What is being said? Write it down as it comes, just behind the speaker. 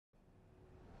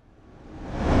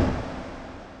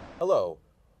Hello,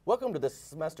 welcome to this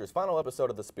semester's final episode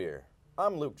of The Spear.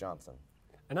 I'm Luke Johnson.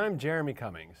 And I'm Jeremy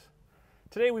Cummings.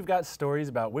 Today we've got stories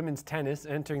about women's tennis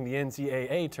entering the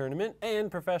NCAA tournament and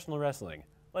professional wrestling.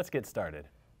 Let's get started.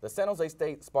 The San Jose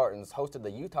State Spartans hosted the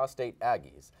Utah State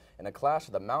Aggies in a clash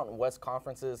of the Mountain West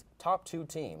Conference's top two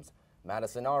teams.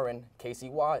 Madison Arwen, Casey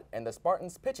Watt, and the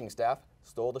Spartans' pitching staff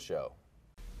stole the show.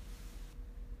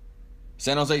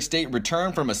 San Jose State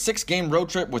returned from a 6-game road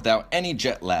trip without any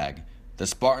jet lag. The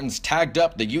Spartans tagged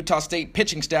up the Utah State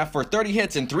pitching staff for 30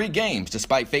 hits in 3 games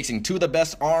despite facing two of the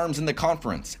best arms in the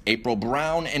conference, April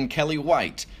Brown and Kelly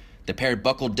White. The pair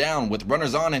buckled down with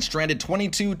runners on and stranded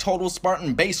 22 total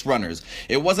Spartan base runners.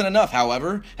 It wasn't enough,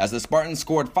 however, as the Spartans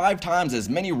scored 5 times as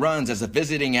many runs as the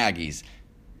visiting Aggies.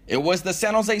 It was the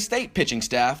San Jose State pitching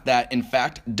staff that, in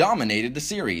fact, dominated the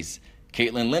series.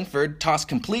 Caitlin Linford tossed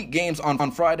complete games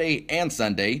on Friday and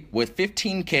Sunday with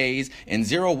 15 Ks and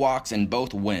 0 walks in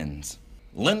both wins.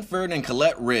 Linford and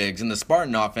Colette Riggs in the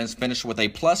Spartan offense finished with a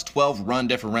plus 12 run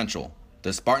differential.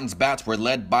 The Spartans' bats were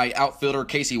led by outfielder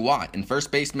Casey Watt and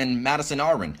first baseman Madison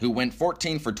Arwen, who went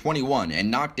 14 for 21 and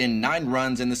knocked in 9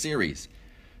 runs in the series.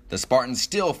 The Spartans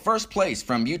still first place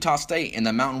from Utah State in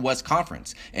the Mountain West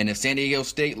Conference, and if San Diego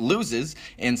State loses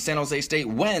and San Jose State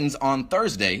wins on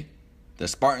Thursday, the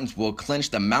Spartans will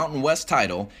clinch the Mountain West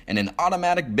title and an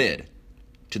automatic bid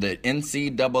to the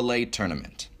NCAA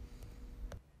tournament.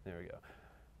 There we go.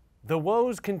 The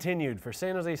woes continued for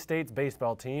San Jose State's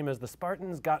baseball team as the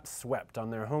Spartans got swept on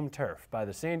their home turf by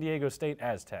the San Diego State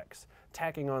Aztecs,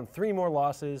 tacking on 3 more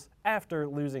losses after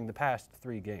losing the past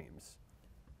 3 games.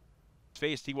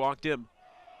 Faced, he walked in,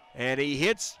 and he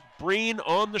hits Breen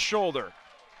on the shoulder.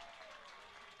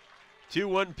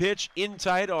 2-1 pitch in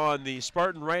tight on the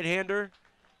Spartan right-hander,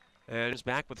 and is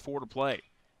back with 4 to play.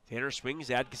 Tanner swings,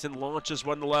 Atkinson launches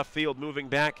one to left field. Moving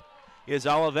back is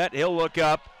Olivet. He'll look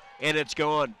up, and it's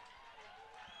gone.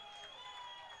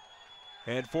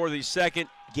 And for the second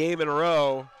game in a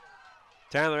row,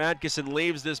 Tyler Atkinson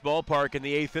leaves this ballpark in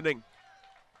the 8th inning,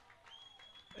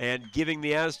 and giving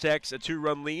the Aztecs a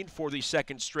 2-run lead for the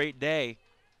second straight day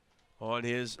on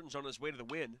his way to the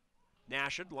win.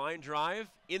 Nashid, line drive,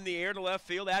 in the air to left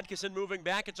field. Atkinson moving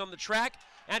back, it's on the track.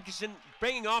 Atkinson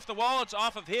banging off the wall, it's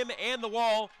off of him and the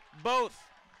wall, both.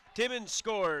 Timmons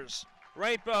scores.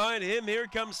 Right behind him, here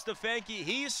comes Stefanki,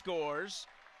 he scores.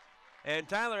 And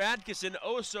Tyler Atkinson,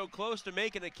 oh so close to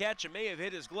making a catch. It may have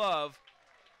hit his glove,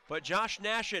 but Josh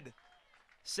Nashid,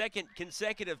 second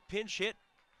consecutive pinch hit.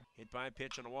 Hit by a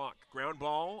pitch on a walk. Ground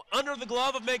ball under the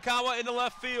glove of Meikawa into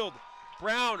left field.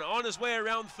 Brown on his way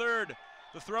around third.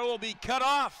 The throw will be cut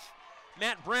off.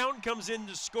 Matt Brown comes in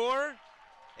to score,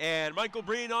 and Michael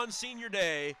Breen on senior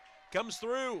day comes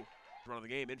through. Run of the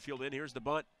game, infield in, here's the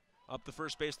bunt. Up the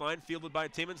first base line, fielded by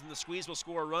Timmons, and the squeeze will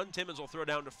score a run. Timmons will throw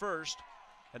down to first,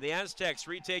 and the Aztecs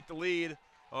retake the lead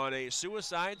on a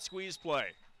suicide squeeze play.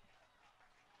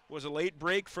 Was a late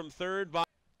break from third by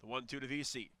the 1-2 to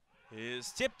VC.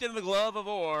 Is tipped into the glove of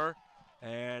Orr,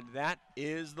 and that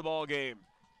is the ball game.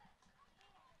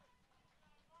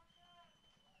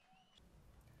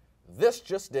 This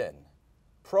just in.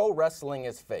 Pro wrestling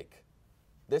is fake.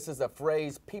 This is a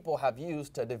phrase people have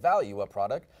used to devalue a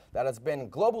product that has been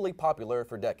globally popular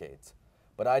for decades.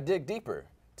 But I dig deeper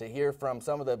to hear from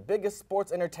some of the biggest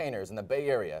sports entertainers in the Bay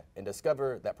Area and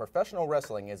discover that professional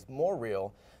wrestling is more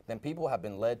real than people have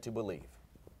been led to believe.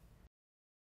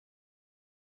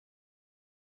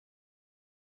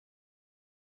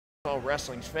 Oh,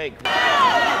 wrestling's fake.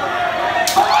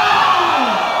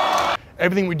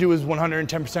 Everything we do is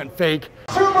 110% fake.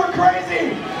 Super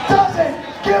crazy, doesn't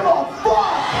give a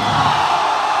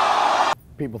fuck.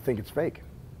 People think it's fake.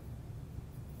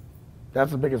 That's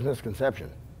the biggest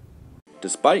misconception.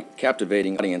 Despite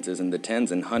captivating audiences in the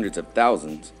tens and hundreds of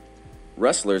thousands,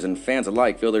 wrestlers and fans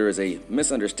alike feel there is a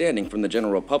misunderstanding from the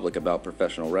general public about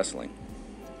professional wrestling.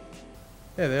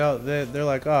 Yeah, they're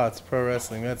like, oh, it's pro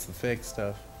wrestling, that's the fake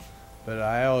stuff. But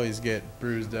I always get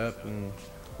bruised up and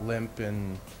limp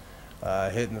and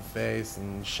hit in the face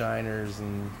and shiners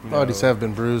and, you know. Bodies have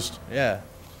been bruised. Yeah.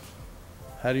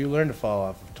 How do you learn to fall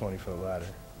off a 20-foot ladder?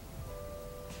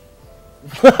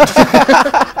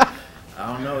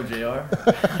 I don't know, JR.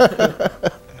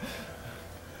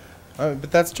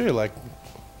 But that's true. Like,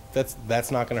 that's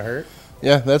not going to hurt.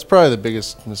 Yeah, that's probably the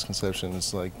biggest misconception.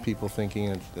 It's like people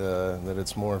thinking that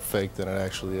it's more fake than it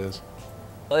actually is.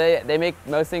 Well, they make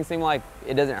most things seem like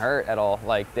it doesn't hurt at all.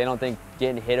 Like, they don't think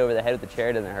getting hit over the head with the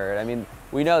chair doesn't hurt. I mean,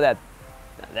 we know that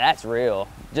that's real.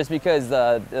 Just because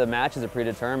the matches are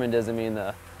predetermined doesn't mean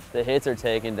the hits are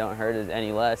taken don't hurt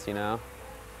any less, you know?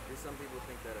 Do some people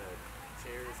think that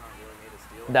chairs aren't really made of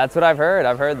steel? That's what I've heard.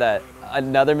 I've heard that.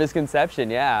 Another misconception,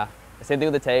 yeah. Same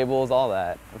thing with the tables, all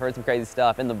that. I've heard some crazy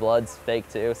stuff, and the blood's fake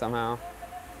too somehow.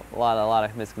 A lot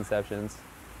of misconceptions.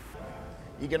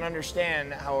 You can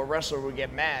understand how a wrestler would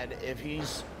get mad if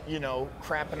he's, you know,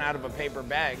 crapping out of a paper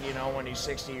bag, you know, when he's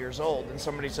 60 years old, and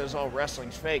somebody says, oh,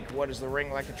 wrestling's fake. What, is the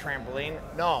ring like a trampoline?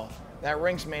 No, that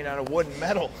ring's made out of wood and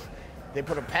metal. They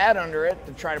put a pad under it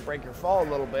to try to break your fall a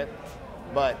little bit,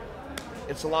 but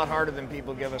it's a lot harder than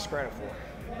people give us credit for.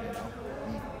 You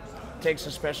know? It takes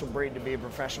a special breed to be a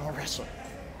professional wrestler.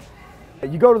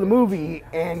 You go to the movie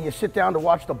and you sit down to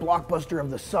watch the blockbuster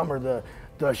of the summer, the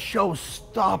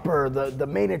showstopper, the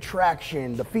main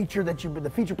attraction, the feature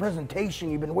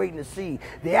presentation you've been waiting to see,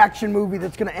 the action movie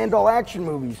that's going to end all action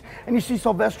movies, and you see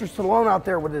Sylvester Stallone out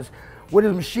there with his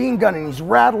machine gun and he's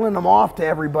rattling them off to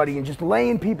everybody and just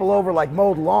laying people over like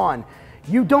mowed lawn.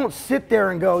 You don't sit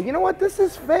there and go, you know what, this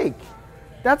is fake.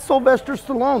 That's Sylvester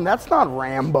Stallone. That's not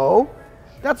Rambo.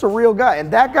 That's a real guy.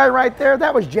 And that guy right there,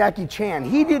 that was Jackie Chan.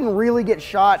 He didn't really get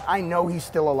shot. I know he's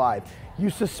still alive.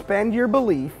 You suspend your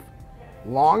belief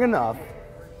long enough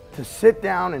to sit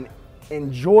down and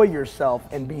enjoy yourself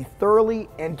and be thoroughly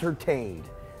entertained.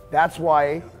 That's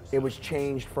why it was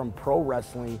changed from pro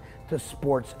wrestling to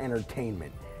sports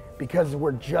entertainment, because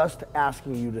we're just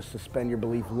asking you to suspend your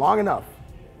belief long enough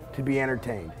to be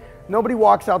entertained. Nobody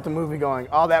walks out the movie going,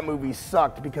 oh, that movie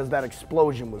sucked because that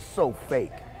explosion was so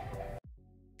fake.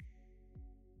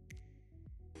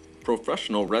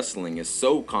 Professional wrestling is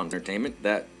so entertainment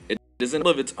that it is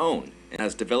of its own and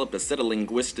has developed a set of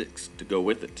linguistics to go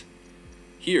with it.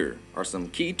 Here are some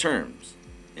key terms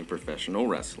in professional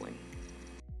wrestling.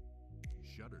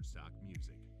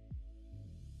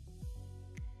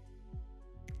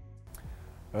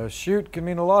 Shoot can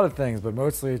mean a lot of things, but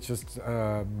mostly it just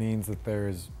means that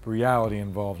there's reality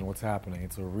involved in what's happening.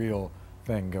 It's a real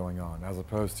thing going on, as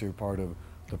opposed to part of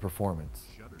the performance.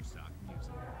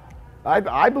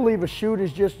 I believe a shoot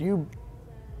is just you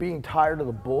being tired of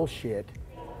the bullshit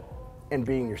and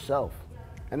being yourself.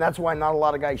 And that's why not a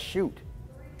lot of guys shoot,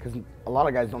 because a lot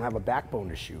of guys don't have a backbone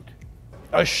to shoot.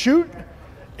 A shoot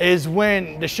is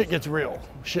when the shit gets real.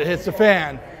 Shit hits the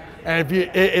fan. And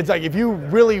it's like if you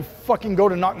really fucking go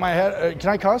to knock my head, can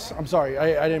I cuss? I'm sorry,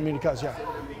 I didn't mean to cuss, yeah.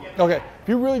 Okay, if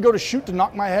you really go to shoot to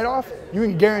knock my head off, you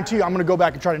can guarantee I'm gonna go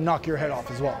back and try to knock your head off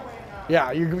as well.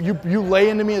 Yeah, you lay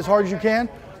into me as hard as you can,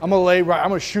 I'm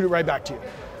gonna shoot it right back to you.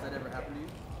 Has that ever happened to you?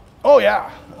 Oh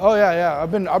yeah, yeah.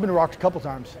 I've been rocked a couple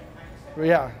times, but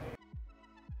yeah.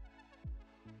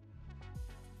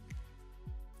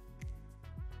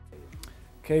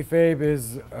 Kayfabe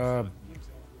is,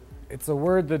 it's a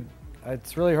word that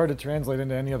it's really hard to translate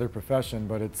into any other profession,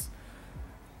 but it's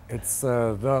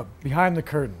the behind the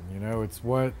curtain, you know, it's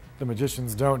what the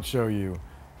magicians don't show you.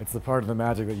 It's the part of the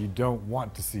magic that you don't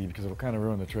want to see because it'll kind of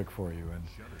ruin the trick for you. And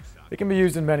it can be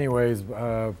used in many ways.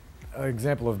 An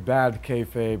example of bad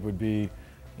kayfabe would be,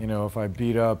 you know, if I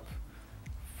beat up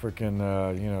freaking,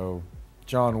 you know,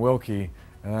 John Wilkie,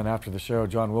 and then after the show,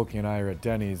 John Wilkie and I are at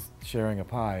Denny's sharing a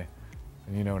pie,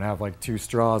 and, you know, and have like 2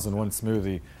 straws and 1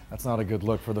 smoothie. That's not a good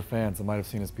look for the fans that might have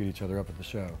seen us beat each other up at the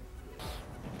show.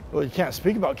 Well, you can't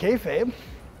speak about kayfabe.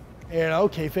 You know,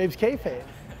 kayfabe's kayfabe.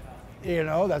 You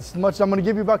know, that's as much as I'm going to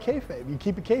give you about kayfabe. You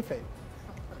keep it kayfabe.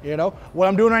 You know, what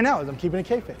I'm doing right now is I'm keeping it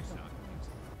kayfabe.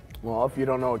 Well, if you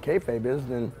don't know what kayfabe is,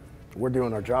 then we're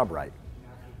doing our job right.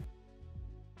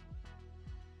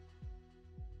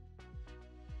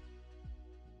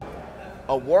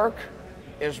 A work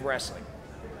is wrestling.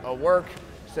 A work,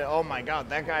 say, oh my God,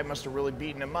 that guy must have really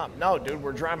beaten him up. No, dude,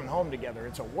 we're driving home together.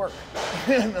 It's a work.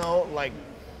 You know, like,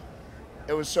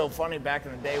 it was so funny back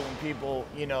in the day when people,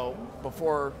 you know,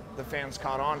 before the fans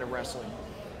caught on to wrestling,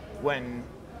 when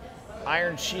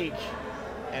Iron Sheik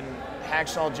and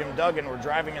Hacksaw Jim Duggan were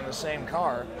driving in the same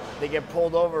car, they get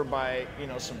pulled over by, you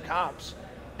know, some cops,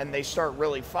 and they start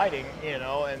really fighting, you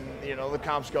know, and, you know, the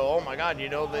cops go, oh my God, you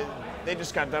know, they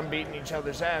just got done beating each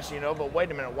other's ass, you know, but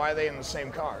wait a minute, why are they in the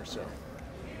same car? So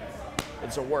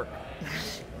it's a work.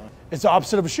 It's the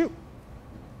opposite of a shoot.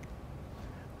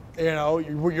 You know,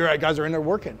 you guys are in there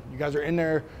working. You guys are in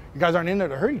there, you guys aren't in there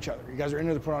to hurt each other. You guys are in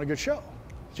there to put on a good show.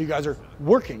 So you guys are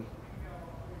working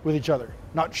with each other,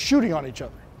 not shooting on each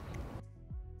other.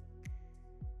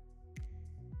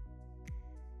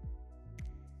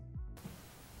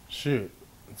 Shoot.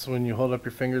 It's when you hold up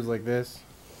your fingers like this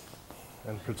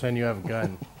and pretend you have a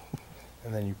gun,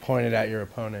 and then you point it at your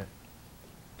opponent,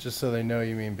 just so they know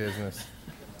you mean business.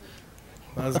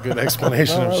 That was a good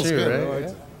explanation of shoot, right?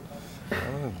 Yeah.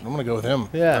 I'm going to go with him.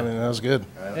 Yeah. I mean, that was good.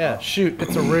 Yeah, shoot.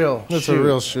 It's a real It's a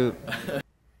real shoot.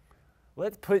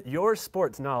 Let's put your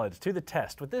sports knowledge to the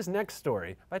test with this next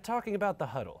story by talking about the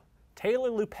huddle.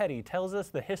 Taylor Lupetti tells us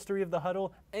the history of the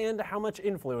huddle and how much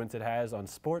influence it has on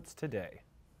sports today.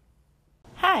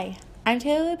 Hi, I'm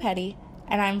Taylor Lupetti,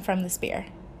 and I'm from the Spear.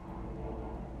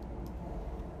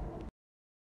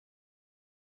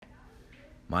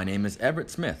 My name is Everett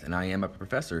Smith, and I am a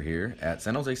professor here at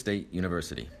San Jose State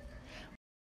University.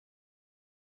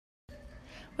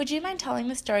 Would you mind telling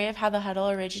the story of how the huddle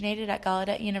originated at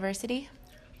Gallaudet University?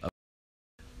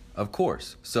 Of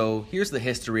course. So here's the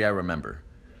history I remember.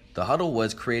 The huddle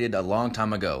was created a long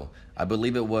time ago. I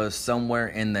believe it was somewhere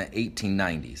in the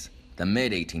 1890s, the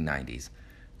mid-1890s.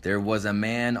 There was a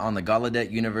man on the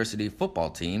Gallaudet University football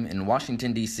team in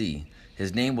Washington, D.C.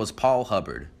 His name was Paul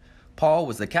Hubbard. Paul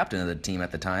was the captain of the team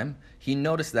at the time. He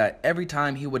noticed that every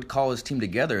time he would call his team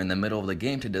together in the middle of the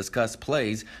game to discuss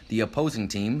plays, the opposing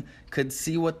team could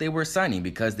see what they were signing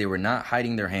because they were not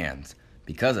hiding their hands.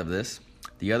 Because of this,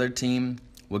 the other team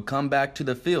would come back to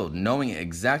the field knowing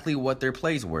exactly what their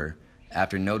plays were.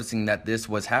 After noticing that this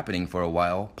was happening for a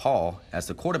while, Paul, as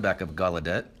the quarterback of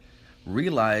Gallaudet,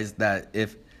 realized that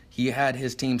if he had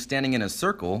his team standing in a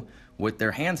circle with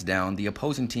their hands down, the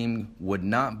opposing team would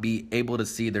not be able to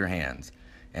see their hands.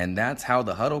 And that's how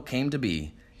the huddle came to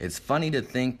be. It's funny to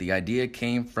think the idea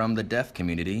came from the deaf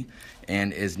community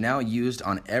and is now used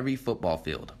on every football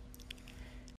field.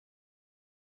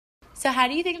 So how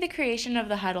do you think the creation of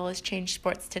the huddle has changed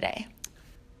sports today?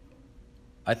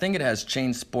 I think it has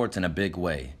changed sports in a big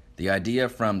way. The idea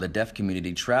from the deaf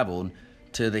community traveled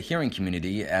to the hearing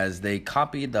community as they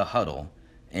copied the huddle,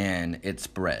 and it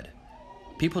spread.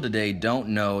 People today don't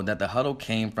know that the huddle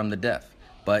came from the deaf,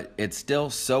 but it's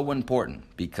still so important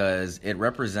because it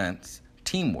represents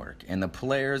teamwork and the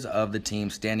players of the team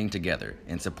standing together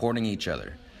and supporting each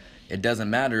other. It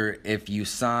doesn't matter if you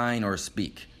sign or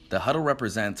speak. The huddle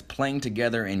represents playing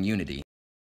together in unity.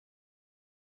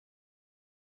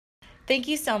 Thank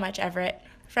you so much, Everett.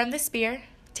 From the Spear,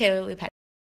 Taylor Lupetti.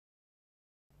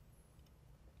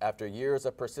 After years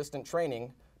of persistent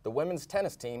training, the women's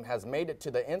tennis team has made it to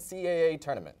the NCAA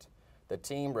tournament. The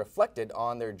team reflected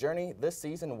on their journey this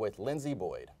season with Lindsay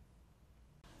Boyd.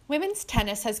 Women's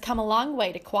tennis has come a long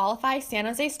way to qualify San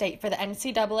Jose State for the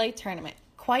NCAA tournament,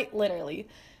 quite literally.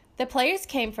 The players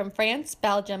came from France,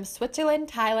 Belgium, Switzerland,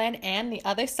 Thailand, and the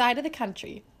other side of the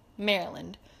country,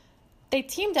 Maryland. They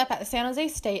teamed up at San Jose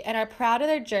State and are proud of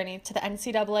their journey to the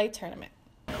NCAA tournament.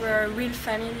 We're a real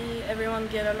family, everyone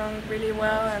get along really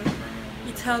well, and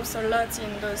it helps a lot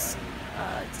in those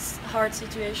hard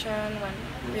situations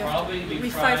when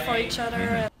we fight for each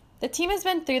other. The team has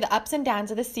been through the ups and downs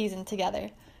of the season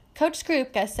together. Coach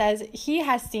Skrupka says he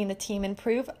has seen the team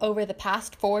improve over the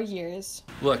past 4 years.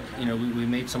 Look, we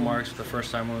made some marks the first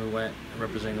time when we went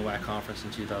representing the WAC conference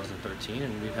in 2013,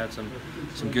 and we've had some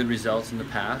good results in the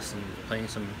past and playing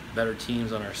some better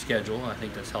teams on our schedule. I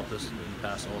think that's helped us in the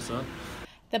past also.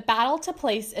 The battle to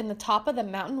place in the top of the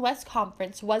Mountain West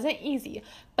Conference wasn't easy,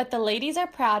 but the ladies are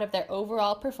proud of their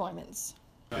overall performance.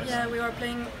 Yeah, we were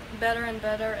playing better and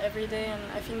better every day, and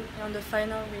I think on the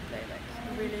final we played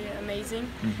really amazing.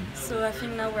 So I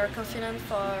think now we're confident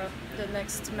for the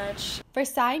next match.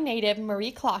 Versailles native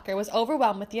Marie Clocker was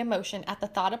overwhelmed with the emotion at the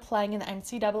thought of playing in the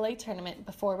NCAA tournament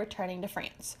before returning to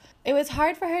France. It was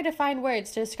hard for her to find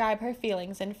words to describe her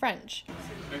feelings in French.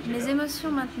 Mes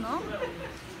émotions maintenant,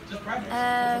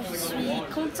 je suis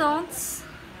contente,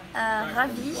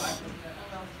 ravie,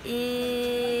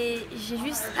 et j'ai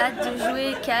juste hâte de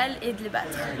jouer Cal et de les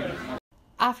battre.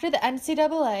 After the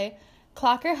NCAA,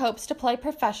 Clocker hopes to play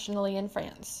professionally in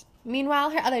France. Meanwhile,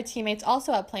 her other teammates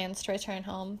also have plans to return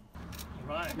home.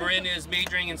 Miranda is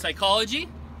majoring in psychology.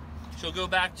 She'll go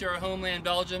back to her homeland,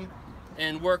 Belgium,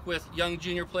 and work with young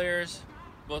junior players,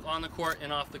 both on the court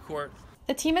and off the court.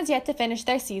 The team has yet to finish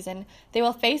their season. They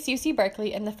will face UC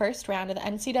Berkeley in the first round of the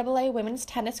NCAA women's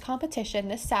tennis competition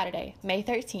this Saturday, May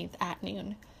 13th at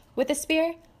noon. With the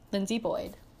Spear, Lindsay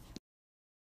Boyd.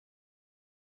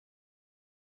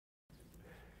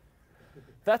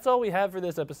 That's all we have for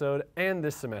this episode and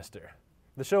this semester.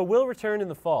 The show will return in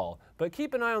the fall, but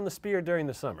keep an eye on the Spear during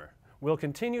the summer. We'll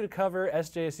continue to cover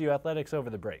SJSU athletics over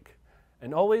the break.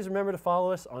 And always remember to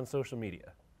follow us on social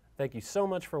media. Thank you so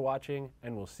much for watching,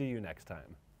 and we'll see you next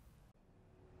time.